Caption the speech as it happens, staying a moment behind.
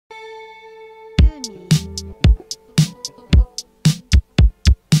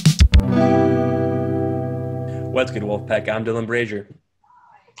What's good, Wolfpack? I'm Dylan Brazier.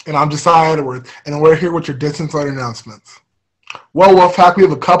 And I'm Josiah Edwards, and we're here with your distance learning announcements. Well, Wolfpack, we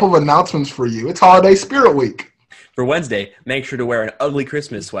have a couple of announcements for you. It's Holiday Spirit Week. For Wednesday, make sure to wear an ugly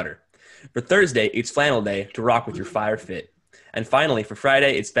Christmas sweater. For Thursday, it's Flannel Day to rock with your fire fit. And finally, for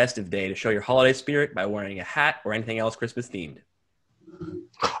Friday, it's Festive Day to show your holiday spirit by wearing a hat or anything else Christmas-themed.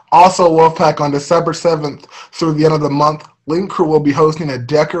 Also, Wolfpack, on December 7th through the end of the month, Link Crew will be hosting a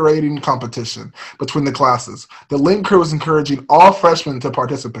decorating competition between the classes. The Link Crew is encouraging all freshmen to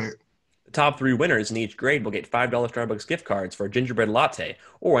participate. The top 3 winners in each grade will get $5 Starbucks gift cards for a gingerbread latte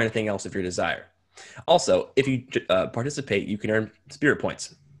or anything else of your desire. Also, if you participate, you can earn spirit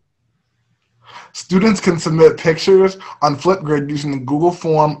points. Students can submit pictures on Flipgrid using the Google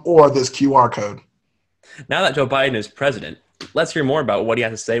form or this QR code. Now that Joe Biden is president, let's hear more about what he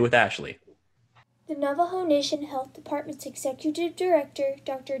has to say with Ashley. The Navajo Nation Health Department's Executive Director,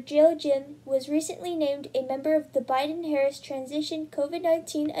 Dr. Jill Jim, was recently named a member of the Biden-Harris Transition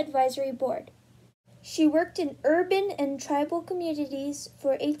COVID-19 Advisory Board. She worked in urban and tribal communities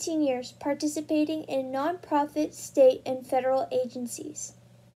for 18 years, participating in nonprofit, state, and federal agencies.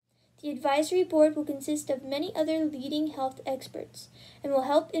 The advisory board will consist of many other leading health experts and will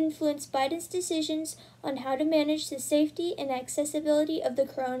help influence Biden's decisions on how to manage the safety and accessibility of the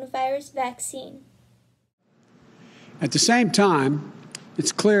coronavirus vaccine. At the same time,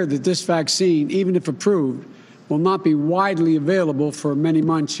 it's clear that this vaccine, even if approved, will not be widely available for many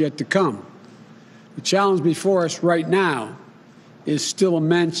months yet to come. The challenge before us right now is still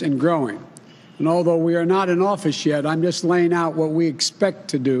immense and growing. And although we are not in office yet, I'm just laying out what we expect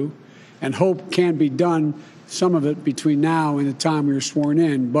to do and hope can be done, some of it between now and the time we are sworn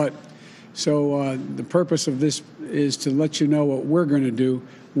in. But so the purpose of this is to let you know what we're going to do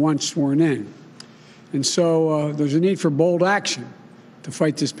once sworn in. And so there's a need for bold action to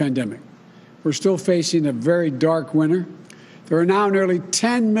fight this pandemic. We're still facing a very dark winter. There are now nearly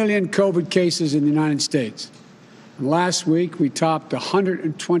 10 million COVID cases in the United States. And last week, we topped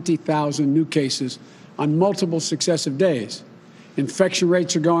 120,000 new cases on multiple successive days. Infection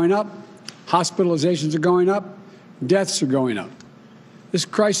rates are going up. Hospitalizations are going up. Deaths are going up. This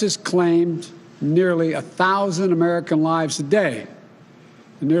crisis claimed nearly 1,000 American lives a day,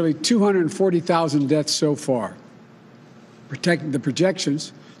 and nearly 240,000 deaths so far. The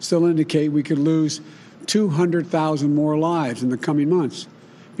projections still indicate we could lose 200,000 more lives in the coming months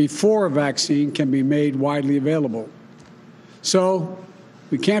before a vaccine can be made widely available. So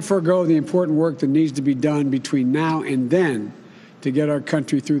we can't forego the important work that needs to be done between now and then to get our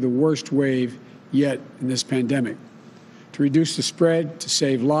country through the worst wave yet in this pandemic, to reduce the spread, to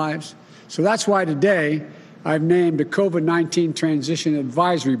save lives. So that's why today I've named a COVID-19 Transition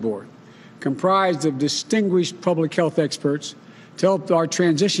Advisory Board comprised of distinguished public health experts to help our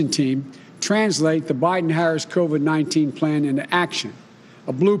transition team translate the Biden-Harris COVID-19 plan into action,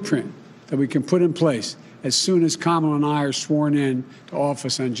 a blueprint that we can put in place as soon as Kamala and I are sworn in to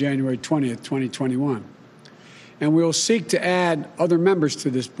office on January 20th, 2021. And we will seek to add other members to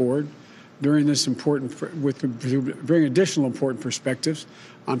this board during this bring additional important perspectives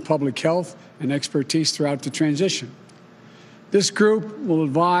on public health and expertise throughout the transition. This group will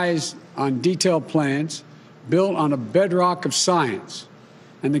advise on detailed plans built on a bedrock of science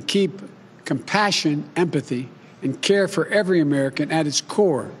and to keep compassion, empathy, and care for every American at its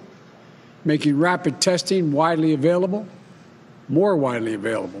core, making rapid testing widely available, more widely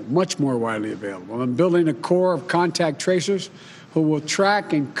available, much more widely available, and building a core of contact tracers who will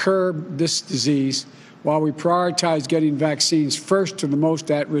track and curb this disease while we prioritize getting vaccines first to the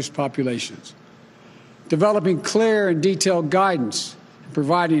most at-risk populations. Developing clear and detailed guidance and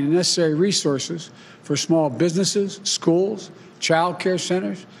providing the necessary resources for small businesses, schools, child care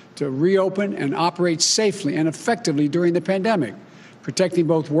centers to reopen and operate safely and effectively during the pandemic, protecting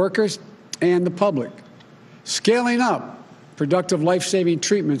both workers and the public. Scaling up productive life-saving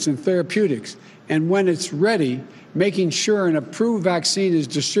treatments and therapeutics, and when it's ready, making sure an approved vaccine is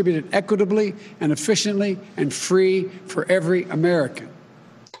distributed equitably and efficiently and free for every American.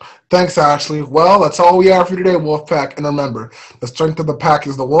 Thanks, Ashley. Well, that's all we have for today, Wolfpack. And remember, the strength of the pack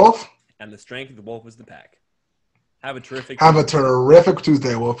is the wolf. And the strength of the wolf is the pack. Have a terrific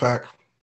Tuesday, Wolfpack.